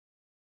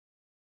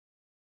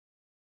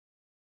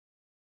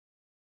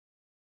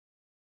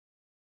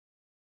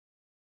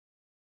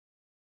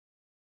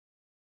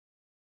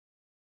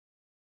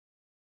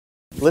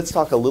let's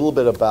talk a little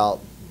bit about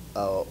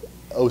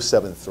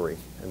 073,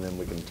 and then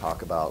we can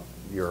talk about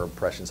your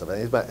impressions of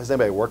it. Has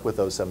anybody worked with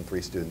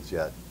 073 students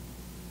yet?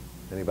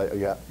 Anybody?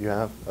 Yeah, you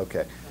have?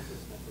 Okay.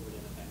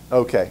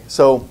 Okay,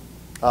 so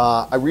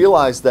I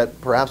realize that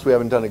perhaps we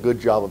haven't done a good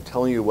job of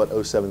telling you what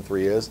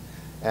 073 is,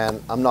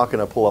 and I'm not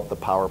going to pull up the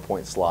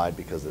PowerPoint slide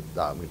because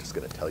I'm just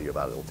going to tell you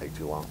about it. It'll take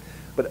too long.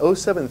 But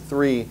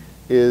 073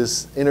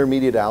 is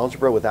intermediate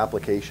algebra with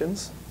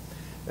applications.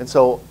 And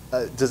so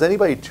does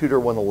anybody tutor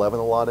 111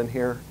 a lot in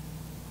here?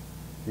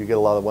 Do you get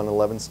a lot of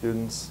 111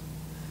 students?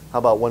 How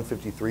about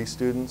 153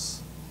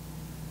 students?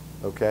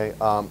 Okay,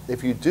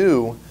 if you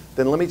do,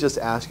 then let me just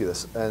ask you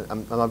this, and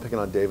I'm not picking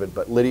on David,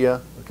 but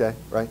Lydia, okay,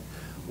 right?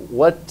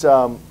 What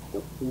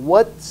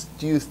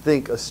do you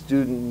think a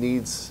student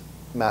needs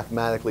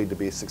mathematically to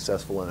be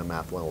successful in a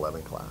Math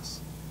 111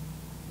 class?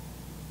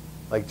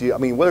 Like, I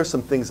mean, what are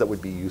some things that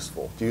would be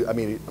useful? I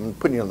mean, I'm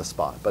putting you on the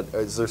spot, but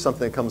is there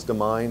something that comes to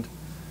mind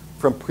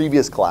from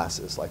previous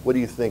classes? Like, what do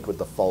you think what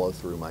the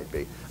follow-through might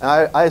be?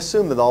 And I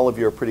assume that all of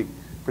you are pretty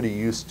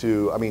used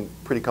to, I mean,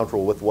 pretty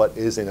comfortable with what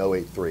is in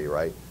 083,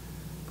 right?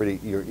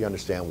 You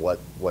understand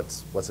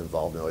what's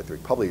involved in 083.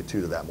 Probably a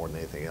tutor that more than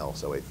anything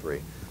else,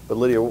 083. But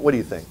Lydia, what do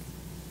you think?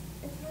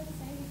 It's hard to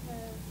say because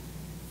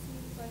it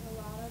seems like a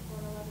lot of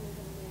 111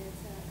 isn't related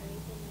to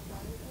anything that's not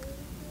in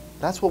 083.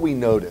 That's what we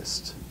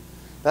noticed.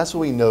 That's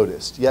what we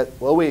noticed. Yet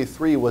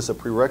 083 was a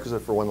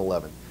prerequisite for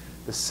 111.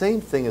 The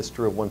same thing is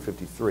true of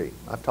 153.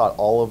 I've taught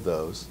all of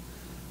those.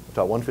 I've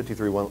taught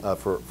 153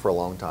 for a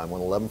long time,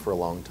 111 for a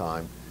long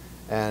time,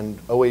 and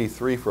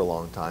 083 for a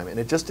long time. And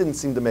it just didn't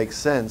seem to make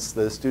sense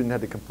that a student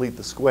had to complete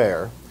the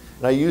square.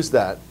 And I use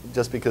that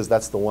just because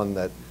that's the one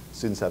that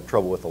students have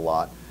trouble with a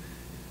lot.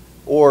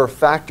 Or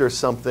factor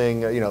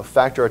something,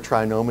 factor a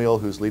trinomial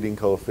whose leading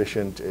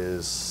coefficient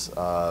is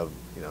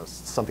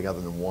something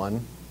other than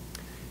 1.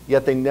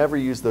 Yet they never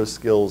use those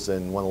skills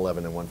in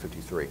 111 and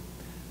 153.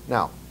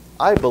 Now,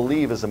 I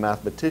believe as a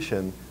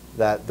mathematician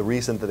that the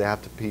reason that they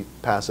have to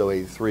pass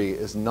 083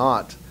 is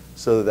not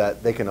so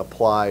that they can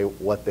apply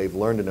what they've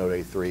learned in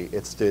 083.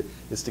 It's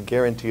to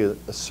guarantee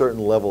a certain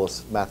level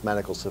of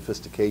mathematical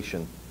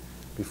sophistication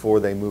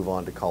before they move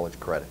on to college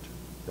credit.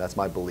 That's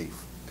my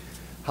belief.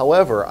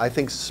 However, I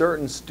think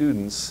certain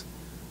students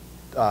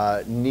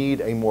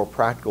need a more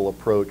practical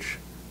approach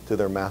to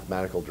their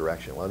mathematical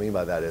direction. What I mean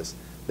by that is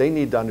they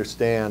need to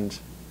understand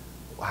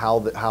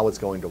how it's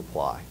going to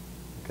apply.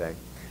 Okay,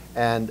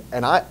 and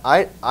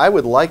I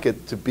would like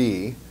it to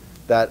be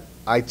that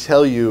I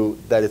tell you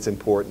that it's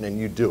important and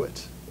you do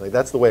it. Like,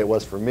 that's the way it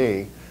was for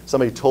me.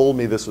 Somebody told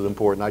me this was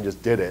important, I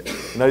just did it,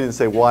 and I didn't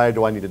say, why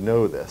do I need to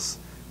know this,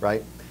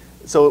 right?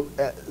 So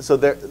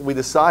we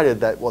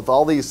decided that with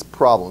all these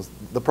problems,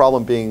 the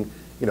problem being,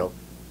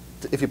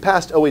 if you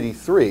passed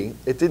 083,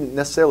 it didn't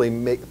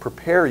necessarily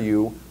prepare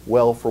you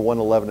well for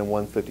 111 and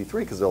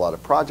 153 because there are a lot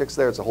of projects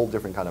there. It's a whole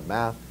different kind of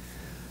math.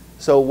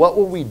 So what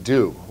would we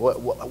do?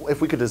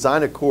 If we could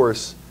design a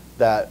course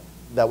that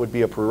would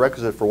be a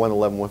prerequisite for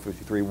 111,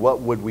 153, what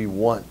would we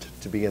want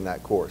to be in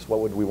that course? What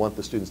would we want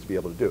the students to be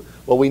able to do?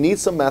 Well, we need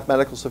some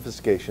mathematical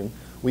sophistication.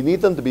 We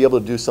need them to be able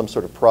to do some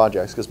sort of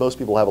projects because most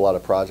people have a lot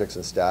of projects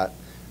in stat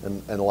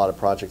and a lot of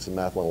projects in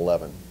Math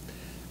 111.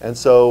 And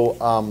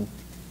so,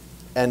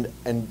 and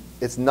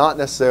it's not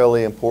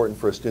necessarily important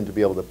for a student to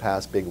be able to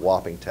pass big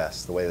whopping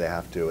tests the way they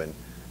have to in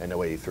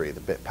 083,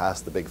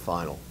 pass the big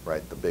final,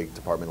 right, the big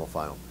departmental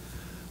final.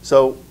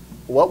 So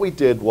what we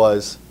did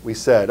was we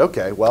said,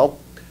 okay, well,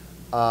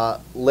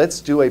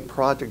 let's do a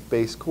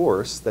project-based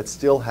course that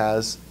still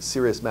has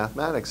serious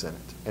mathematics in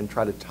it and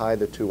try to tie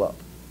the two up.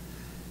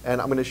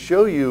 And I'm going to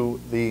show you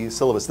the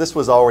syllabus. This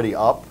was already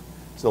up,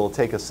 so it'll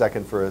take a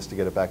second for us to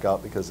get it back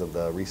up because of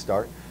the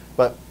restart.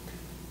 But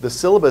the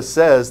syllabus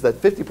says that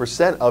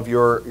 50% of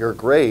your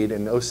grade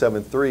in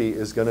 073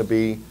 is going to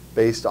be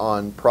based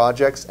on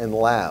projects and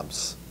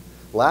labs.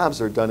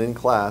 Labs are done in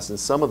class, and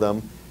some of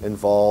them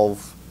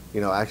involve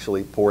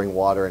actually pouring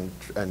water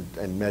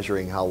and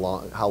measuring how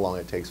long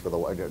it takes for the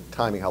water,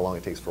 timing how long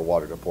it takes for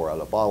water to pour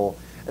out a bottle,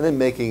 and then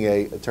making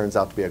it turns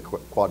out to be a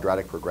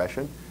quadratic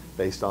progression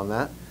based on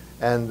that.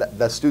 And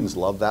the students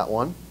love that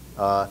one.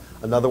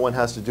 Another one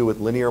has to do with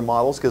linear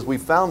models because we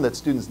found that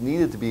students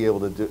needed to be able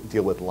to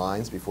deal with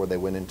lines before they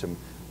went into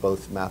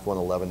both Math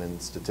 111 and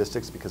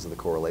statistics because of the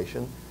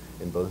correlation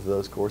in both of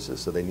those courses.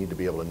 So they need to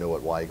be able to know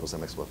what y equals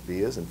mx plus b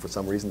is, and for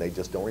some reason they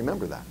just don't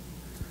remember that.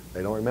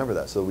 They don't remember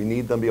that. So we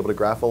need them to be able to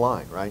graph a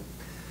line, right?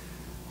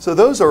 So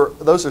those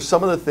are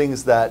some of the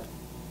things that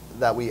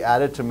we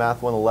added to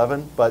Math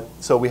 111. But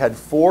so we had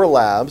 4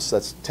 labs,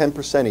 that's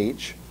 10%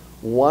 each.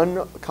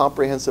 1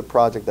 comprehensive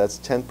project, that's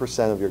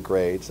 10% of your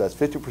grade. So that's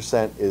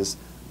 50% is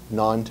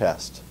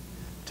non-test.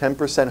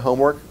 10%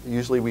 homework,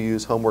 usually we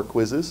use homework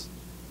quizzes,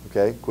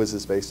 okay?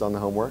 Quizzes based on the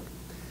homework.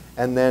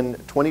 And then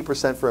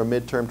 20% for a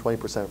midterm,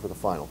 20% for the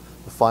final.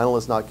 The final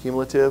is not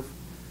cumulative.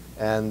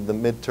 And the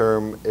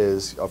midterm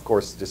is, of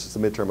course, just the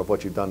midterm of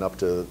what you've done up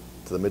to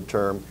the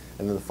midterm,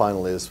 and then the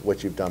final is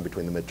what you've done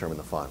between the midterm and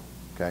the final,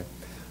 okay?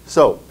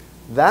 So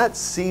that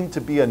seemed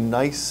to be a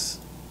nice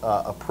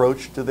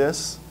approach to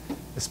this.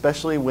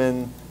 especially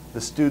when the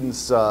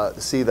students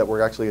see that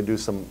we're actually going to do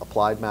some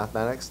applied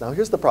mathematics. Now,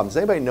 here's the problem. Does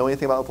anybody know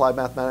anything about applied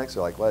mathematics?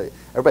 They're like, well,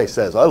 everybody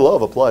says, I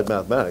love applied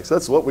mathematics.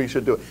 That's what we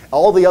should do.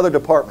 All the other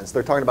departments,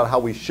 they're talking about how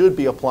we should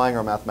be applying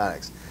our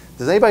mathematics.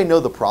 Does anybody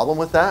know the problem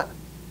with that?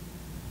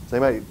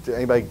 Does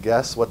anybody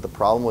guess what the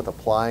problem with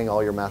applying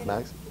all your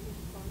mathematics?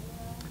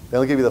 They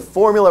don't give you the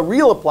formula.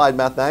 Real applied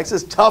mathematics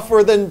is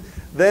tougher than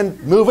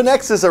moving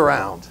x's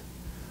around.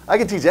 I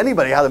can teach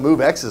anybody how to move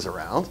x's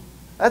around.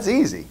 That's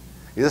easy.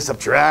 You just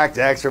subtract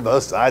x from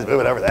both sides,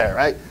 move it over there,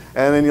 right?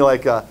 And then you're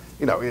like,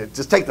 you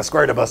just take the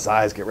square root of both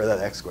sides, get rid of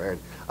that x squared,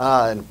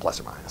 and plus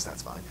or minus,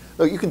 that's fine.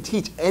 So you can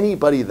teach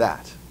anybody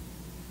that.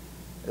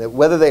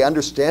 Whether they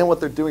understand what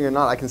they're doing or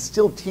not, I can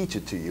still teach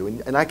it to you,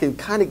 and I can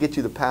kind of get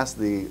you to pass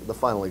the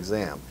final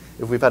exam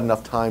if we've had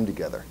enough time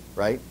together,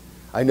 right?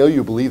 I know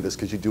you believe this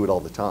because you do it all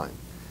the time.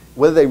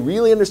 Whether they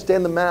really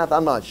understand the math,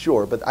 I'm not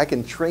sure, but I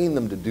can train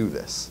them to do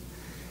this.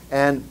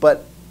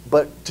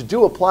 But to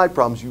do applied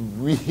problems, you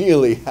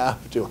really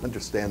have to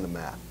understand the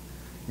math.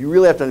 You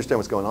really have to understand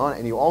what's going on,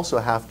 and you also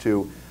have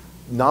to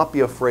not be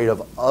afraid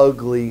of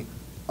ugly,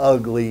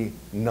 ugly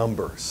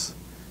numbers.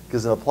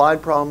 Because in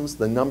applied problems,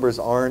 the numbers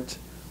aren't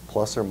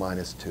plus or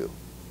minus 2,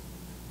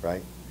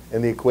 right?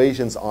 And the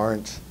equations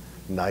aren't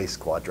nice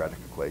quadratic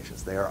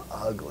equations. They are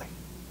ugly,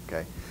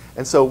 okay?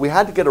 And so we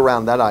had to get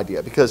around that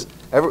idea because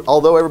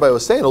although everybody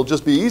was saying it'll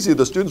just be easy,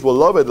 the students will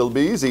love it, it'll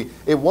be easy,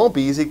 it won't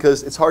be easy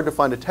because it's hard to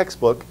find a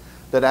textbook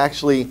that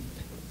actually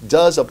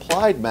does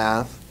applied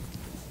math,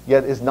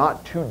 yet is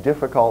not too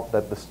difficult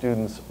that the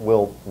students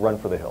will run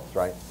for the hills,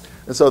 right?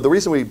 And so the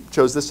reason we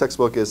chose this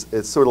textbook is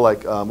it's sort of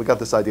like, we got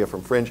this idea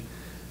from Fringe.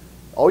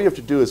 All you have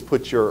to do is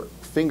put your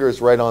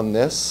fingers right on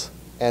this,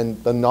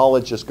 and the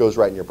knowledge just goes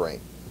right in your brain,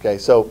 okay?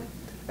 So,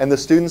 and the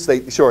students,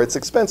 sure, it's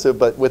expensive,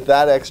 but with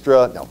that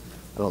extra, no,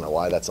 I don't know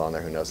why that's on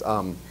there, who knows?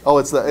 Oh,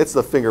 it's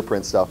the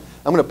fingerprint stuff.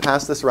 I'm gonna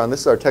pass this around.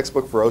 This is our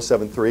textbook for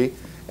 073,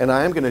 and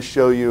I am gonna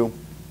show you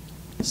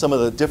some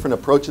of the different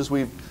approaches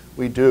we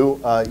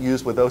do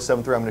use with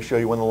 073. I'm going to show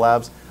you one of the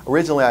labs.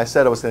 Originally, I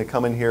said I was going to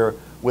come in here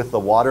with the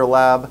water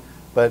lab,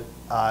 but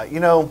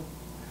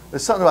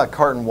there's something about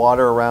carting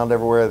water around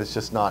everywhere that's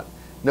just not,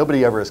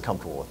 nobody ever is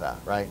comfortable with that,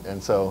 right?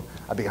 And so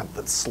I'd be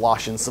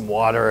sloshing some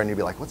water, and you'd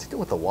be like, what's he doing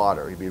with the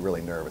water? You'd be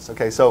really nervous.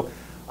 Okay, so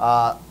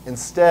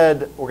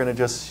instead, we're going to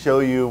just show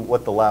you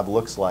what the lab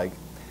looks like.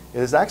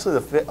 It is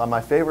actually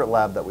my favorite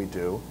lab that we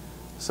do.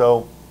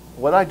 So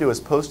what I do is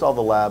post all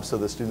the labs so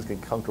the students can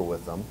get comfortable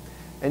with them.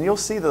 And you'll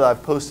see that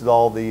I've posted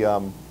all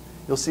the,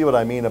 you'll see what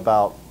I mean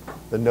about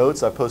the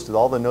notes. I've posted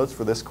all the notes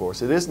for this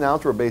course. It is an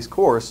algebra-based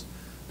course,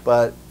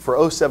 but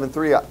for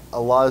 073, a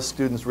lot of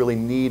students really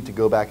need to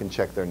go back and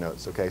check their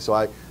notes, okay? So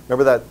I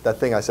remember that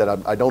thing I said,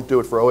 I don't do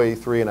it for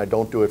 083 and I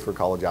don't do it for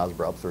college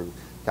algebra up through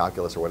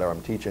calculus or whatever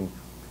I'm teaching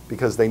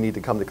because they need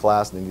to come to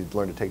class and they need to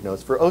learn to take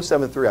notes. For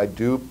 073, I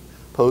do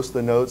post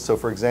the notes. So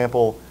for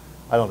example,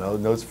 I don't know,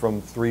 notes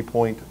from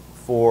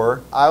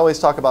 3.4. I always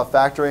talk about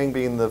factoring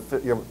being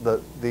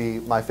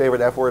my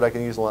favorite F word I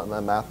can use a lot in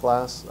the math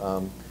class.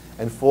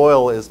 And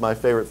FOIL is my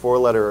favorite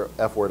 4-letter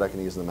F word I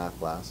can use in the math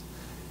class.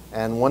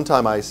 And one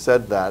time I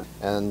said that,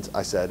 and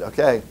I said,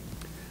 okay,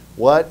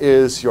 what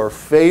is your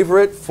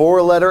favorite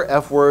 4-letter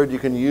F word you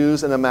can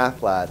use in a math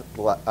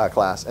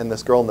class? And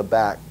this girl in the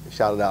back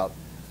shouted out,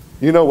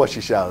 you know what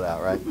she shouted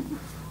out, right?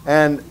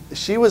 And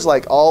she was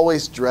like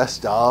always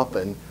dressed up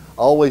and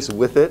always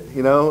with it,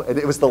 you know, and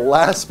it was the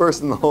last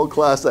person in the whole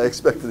class I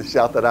expected to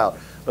shout that out.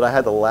 But I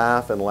had to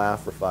laugh and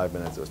laugh for 5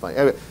 minutes. It was funny.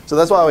 Anyway, so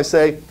that's what I always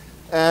say.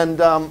 And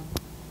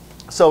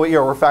so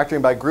we're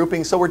factoring by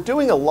grouping. So we're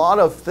doing a lot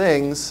of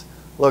things.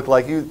 Look,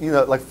 like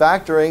like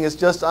factoring is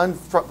just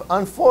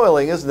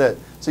unfoiling, isn't it?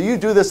 So you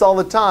do this all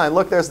the time.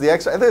 Look, there's the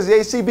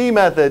ACB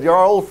method. You're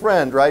our old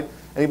friend, right?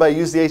 Anybody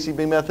use the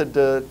ACB method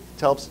to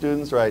help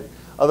students, right?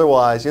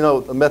 Otherwise,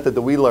 the method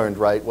that we learned,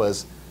 right,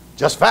 was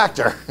just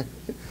factor.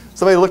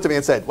 Somebody looked at me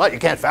and said, what, you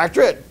can't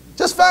factor it?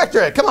 Just factor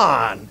it, come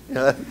on.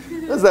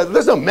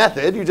 There's no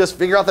method, you just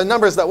figure out the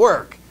numbers that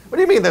work. What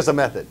do you mean there's a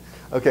method?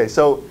 Okay,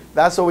 so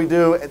that's what we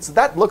do.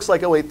 That looks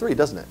like 083,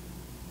 doesn't it?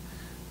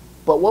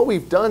 But what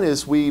we've done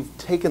is we've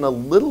taken a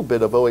little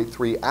bit of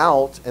 083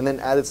 out and then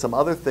added some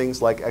other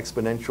things like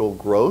exponential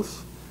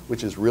growth,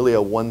 which is really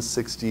a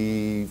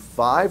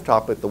 165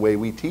 topic the way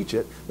we teach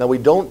it. Now we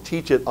don't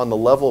teach it on the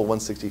level of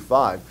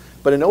 165,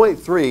 but in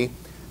 083,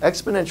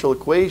 exponential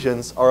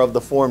equations are of the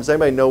forms.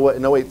 Anybody know what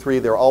in 083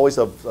 they're always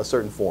of a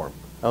certain form?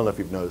 I don't know if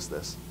you've noticed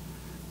this.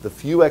 The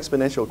few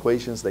exponential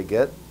equations they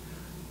get,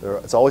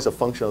 it's always a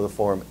function of the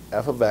form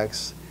f of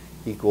x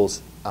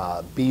equals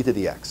b to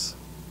the x.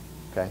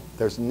 Okay?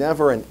 There's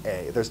never an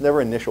a. There's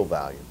never initial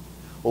value.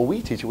 Well,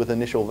 we teach it with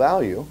initial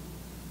value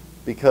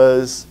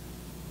because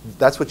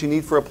that's what you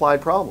need for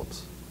applied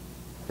problems.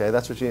 Okay,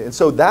 that's what you need. And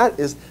so that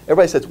is,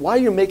 everybody says, why are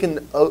you making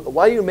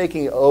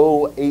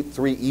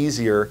 083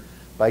 easier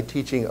by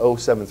teaching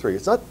 073?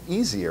 It's not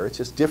easier, it's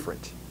just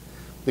different.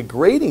 The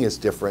grading is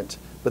different,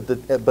 but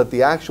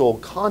the actual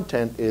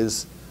content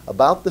is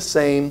about the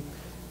same,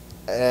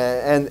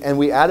 and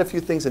we add a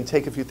few things and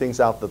take a few things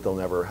out that they'll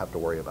never have to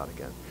worry about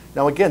again.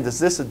 Now again, does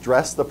this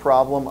address the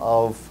problem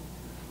of,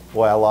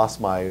 boy, I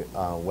lost my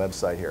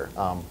website here.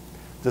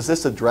 Does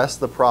this address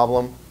the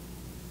problem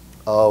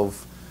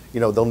of,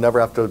 they'll never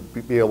have to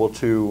be able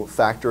to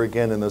factor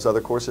again in those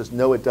other courses?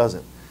 No, it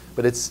doesn't.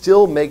 But it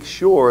still makes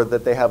sure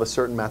that they have a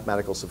certain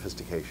mathematical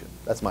sophistication.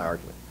 That's my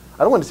argument.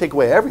 I don't want to take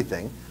away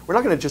everything. We're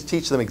not going to just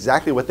teach them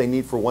exactly what they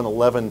need for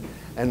 111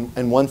 and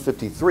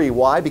 153.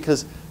 Why?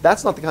 Because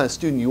that's not the kind of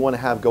student you want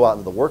to have go out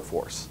into the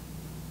workforce.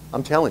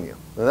 I'm telling you.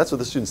 And that's what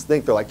the students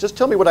think. They're like, just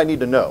tell me what I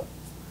need to know.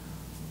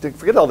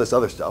 Forget all this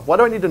other stuff. Why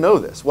do I need to know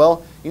this?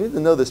 Well, you need to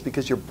know this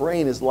because your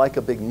brain is like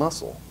a big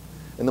muscle.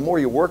 And the more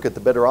you work it, the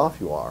better off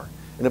you are.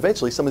 And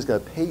eventually somebody's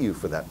going to pay you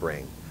for that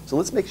brain. So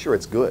let's make sure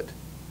it's good.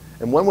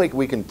 And one way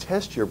we can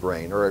test your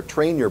brain or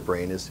train your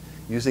brain is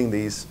using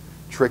these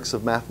tricks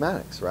of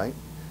mathematics, right?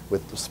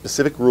 With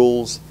specific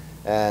rules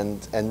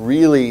and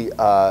really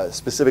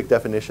specific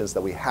definitions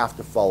that we have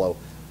to follow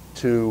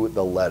to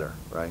the letter,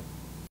 right?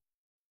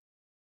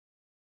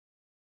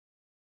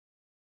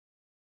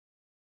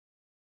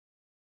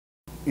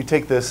 You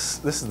take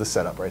this is the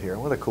setup right here.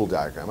 What a cool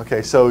diagram.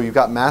 Okay, so you've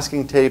got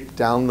masking tape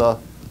down the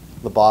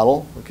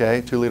bottle,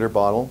 okay, 2-liter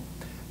bottle,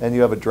 and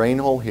you have a drain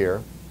hole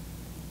here,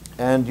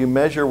 and you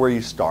measure where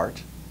you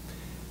start,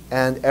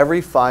 and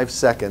every 5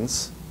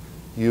 seconds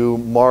you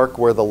mark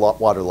where the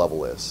water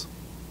level is,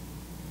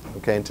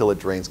 okay, until it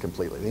drains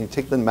completely. Then you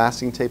take the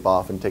masking tape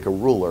off and take a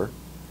ruler,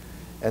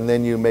 and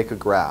then you make a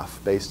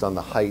graph based on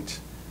the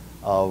height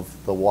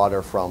of the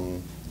water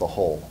from the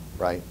hole,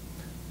 right,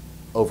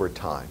 over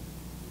time.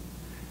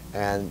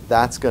 And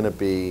that's going to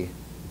be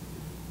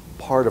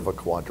part of a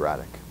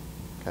quadratic,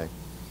 okay?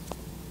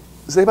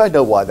 Does anybody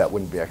know why that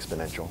wouldn't be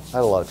exponential? I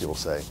had a lot of people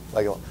say,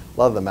 like a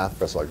lot of the math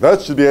professors are like,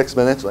 that should be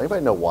exponential.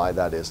 Anybody know why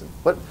that isn't?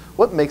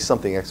 What makes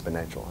something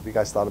exponential? Have you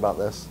guys thought about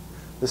this?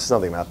 This is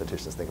something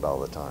mathematicians think about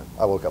all the time.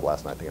 I woke up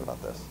last night thinking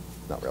about this.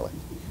 Not really.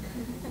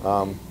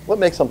 What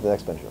makes something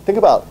exponential? Think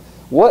about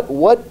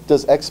what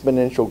does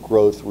exponential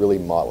growth really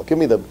model? Give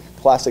me the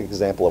classic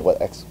example of what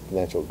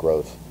exponential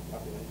growth.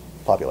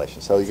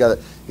 Population. So you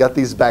got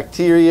these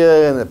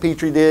bacteria in a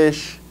petri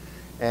dish,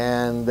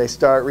 and they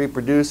start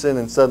reproducing,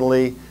 and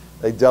suddenly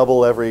they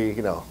double every,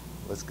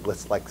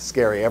 let's like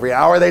scary. Every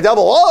hour they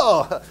double.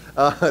 Whoa!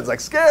 It's like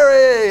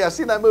scary. I've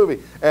seen that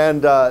movie.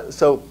 And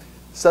so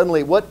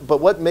suddenly,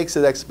 what makes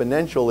it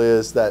exponential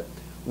is that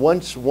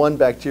once one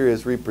bacteria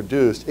is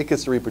reproduced, it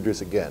gets to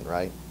reproduce again,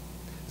 right?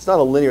 It's not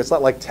a linear. It's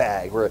not like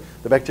tag where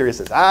the bacteria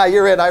says,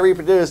 you're it. I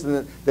reproduced,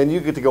 and then you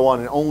get to go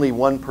on, and only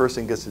one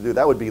person gets to do it.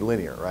 That would be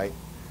linear, right?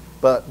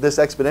 But this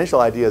exponential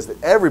idea is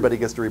that everybody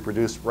gets to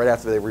reproduce right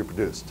after they've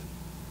reproduced.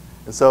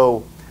 And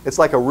so it's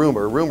like a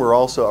rumor. A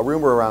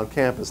rumor around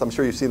campus. I'm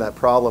sure you've seen that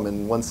problem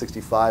in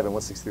 165 and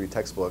 163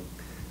 textbook.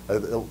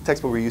 The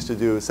textbook we used to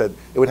do said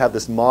it would have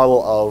this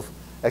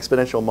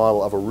exponential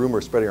model of a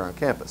rumor spreading around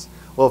campus.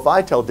 Well, if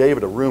I tell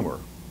David a rumor,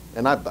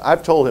 and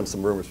I've told him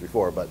some rumors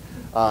before, but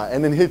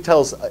and then he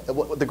tells,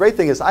 the great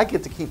thing is I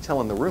get to keep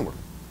telling the rumor,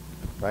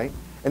 right?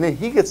 And then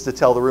he gets to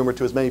tell the rumor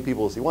to as many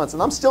people as he wants,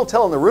 and I'm still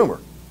telling the rumor.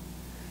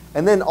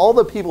 And then all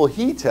the people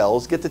he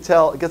tells gets to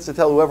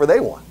tell whoever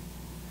they want.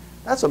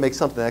 That's what makes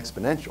something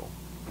exponential.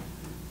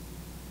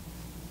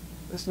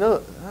 That's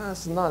not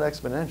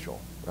exponential,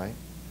 right?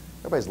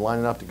 Everybody's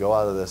lining up to go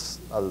out of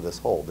this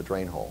hole, the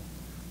drain hole.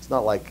 It's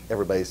not like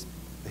everybody's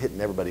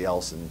hitting everybody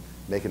else and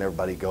making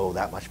everybody go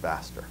that much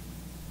faster.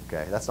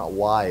 Okay, that's not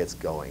why it's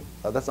going.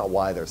 That's not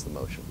why there's the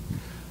motion.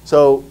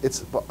 So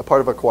it's a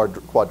part of a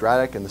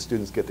quadratic, and the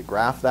students get to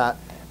graph that,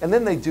 and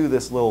then they do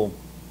this little.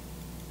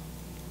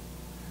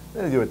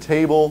 Then they do a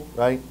table,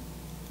 right?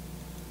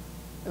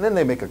 And then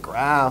they make a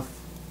graph.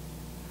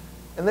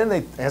 And then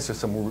they answer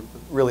some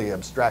really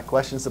abstract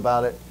questions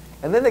about it.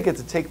 And then they get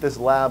to take this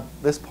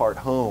part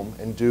home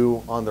and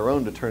do on their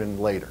own to turn in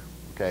later,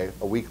 okay,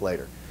 a week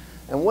later.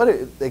 And what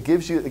it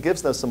gives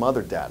them some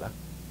other data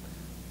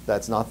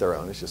that's not their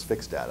own, it's just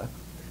fixed data.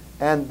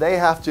 And they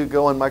have to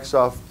go on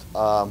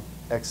Microsoft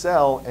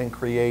Excel and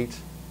create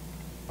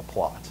a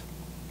plot,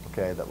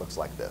 okay, that looks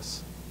like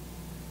this.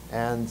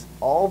 And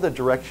all the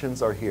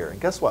directions are here. And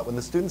guess what? When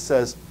the student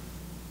says,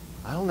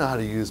 I don't know how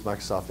to use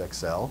Microsoft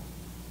Excel,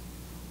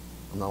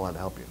 I'm not allowed to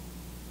help you.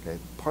 Okay?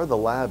 Part of the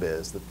lab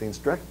is that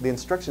the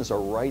instructions are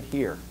right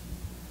here.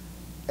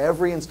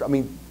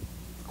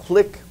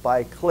 Click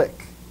by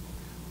click.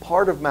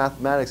 Part of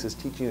mathematics is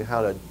teaching you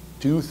how to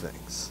do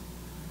things.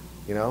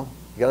 You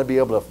got to be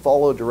able to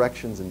follow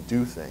directions and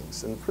do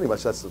things. And pretty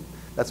much that's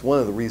one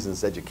of the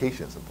reasons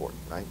education is important,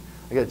 right?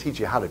 I got to teach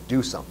you how to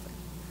do something.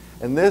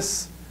 And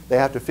this, they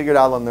have to figure it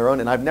out on their own.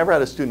 And I've never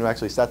had a student who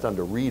actually sat down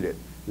to read it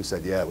who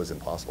said, yeah, it was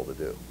impossible to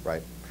do,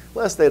 right?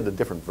 Unless they had a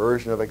different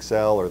version of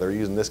Excel, or they're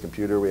using this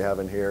computer we have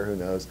in here, who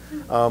knows.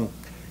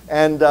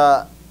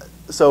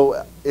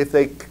 So if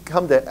they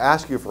come to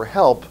ask you for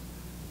help,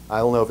 I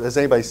don't know, has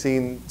anybody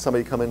seen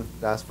somebody come in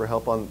and ask for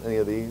help on any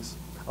of these?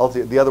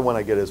 The other one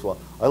I get is, well,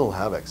 I don't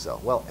have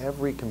Excel. Well,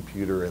 every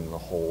computer in the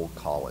whole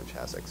college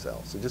has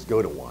Excel. So just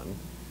go to one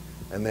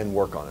and then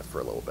work on it for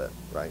a little bit,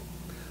 right?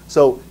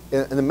 So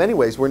in many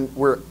ways,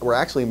 we're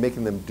actually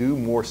making them do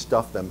more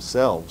stuff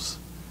themselves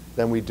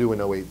than we do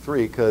in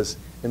 083, because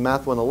in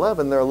Math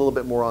 111, they're a little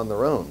bit more on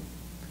their own.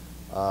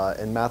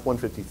 In Math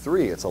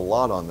 153, it's a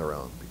lot on their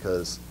own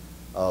because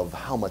of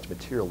how much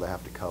material they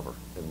have to cover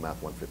in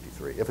Math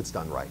 153, if it's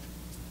done right.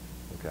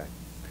 Okay.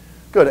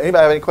 Good.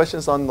 Anybody have any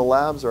questions on the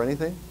labs or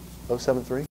anything? 073?